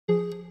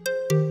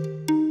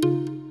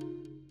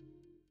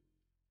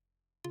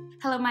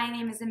Hello, my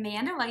name is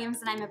Amanda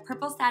Williams and I'm a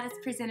Purple Status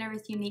presenter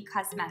with Unique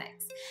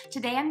Cosmetics.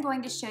 Today I'm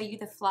going to show you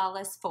the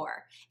Flawless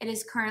 4. It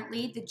is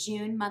currently the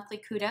June monthly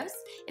kudos.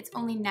 It's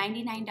only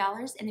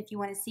 $99, and if you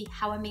want to see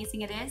how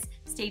amazing it is,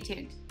 stay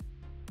tuned.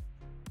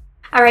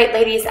 Alright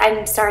ladies,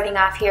 I'm starting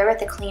off here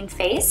with a clean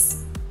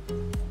face.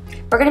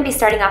 We're going to be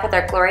starting off with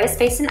our Glorious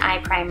Face and Eye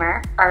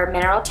Primer, our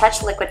Mineral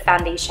Touch Liquid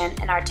Foundation,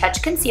 and our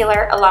Touch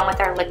Concealer along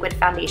with our liquid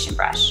foundation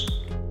brush.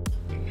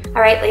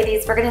 Alright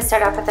ladies, we're going to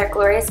start off with our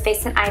Glorious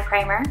Face and Eye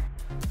Primer.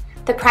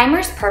 The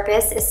primer's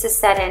purpose is to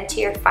set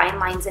into your fine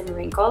lines and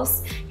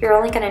wrinkles. You're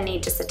only going to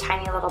need just a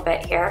tiny little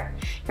bit here.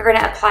 You're going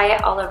to apply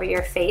it all over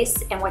your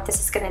face, and what this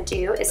is going to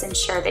do is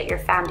ensure that your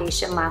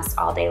foundation lasts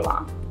all day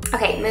long.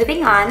 Okay,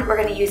 moving on, we're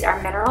going to use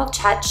our Mineral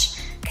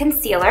Touch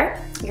Concealer.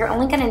 You're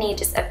only going to need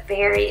just a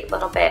very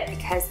little bit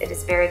because it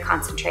is very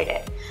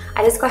concentrated.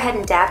 I just go ahead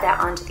and dab that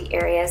onto the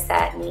areas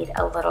that need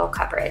a little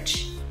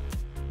coverage.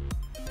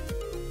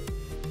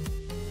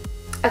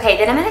 Okay,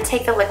 then I'm going to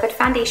take the liquid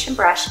foundation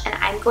brush and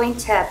I'm going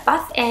to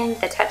buff in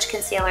the Touch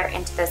Concealer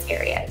into those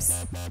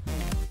areas.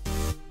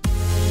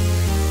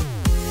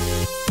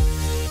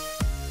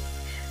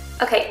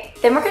 Okay,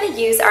 then we're going to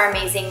use our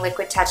amazing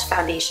Liquid Touch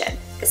Foundation.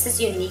 This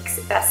is Unique's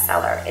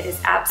bestseller. It is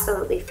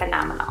absolutely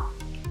phenomenal.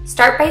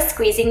 Start by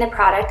squeezing the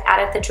product out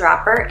of the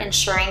dropper,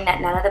 ensuring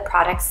that none of the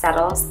product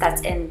settles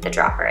that's in the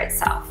dropper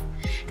itself.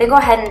 Then go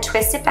ahead and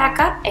twist it back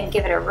up and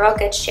give it a real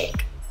good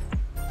shake.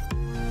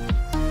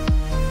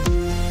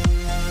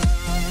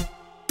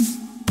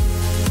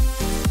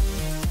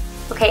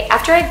 Okay,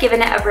 after I've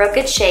given it a real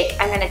good shake,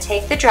 I'm going to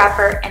take the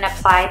dropper and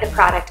apply the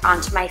product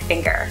onto my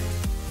finger.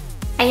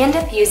 I end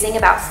up using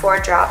about 4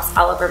 drops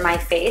all over my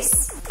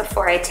face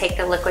before I take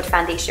the liquid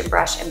foundation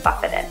brush and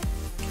buff it in.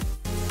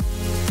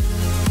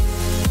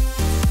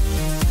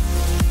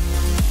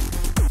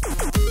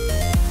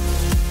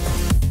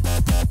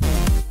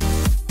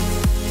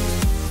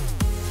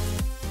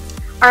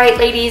 Alright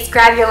ladies,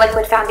 grab your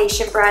liquid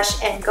foundation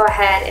brush and go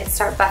ahead and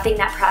start buffing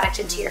that product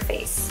into your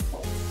face.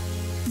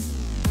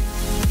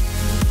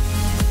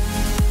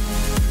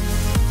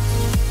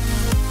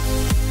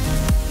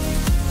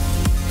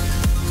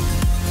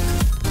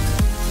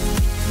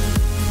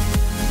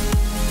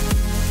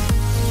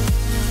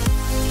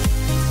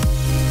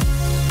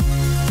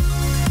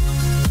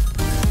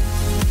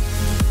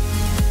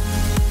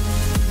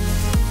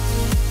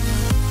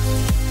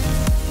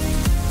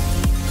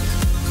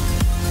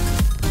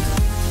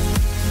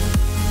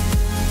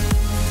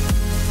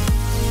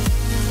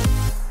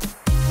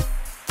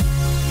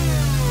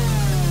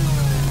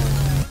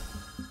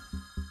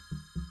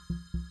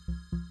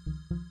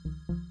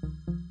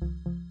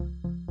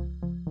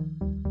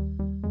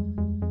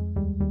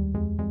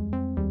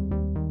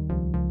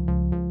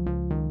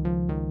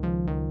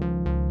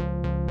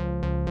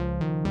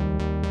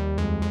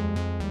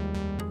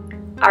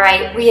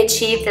 Alright, we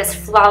achieved this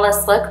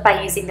flawless look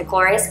by using the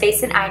Glorious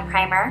Face and Eye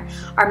Primer,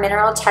 our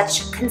Mineral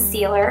Touch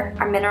Concealer,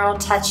 our Mineral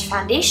Touch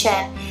Foundation,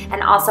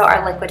 and also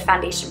our liquid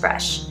foundation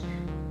brush.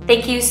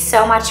 Thank you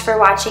so much for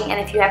watching,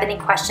 and if you have any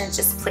questions,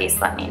 just please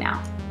let me know.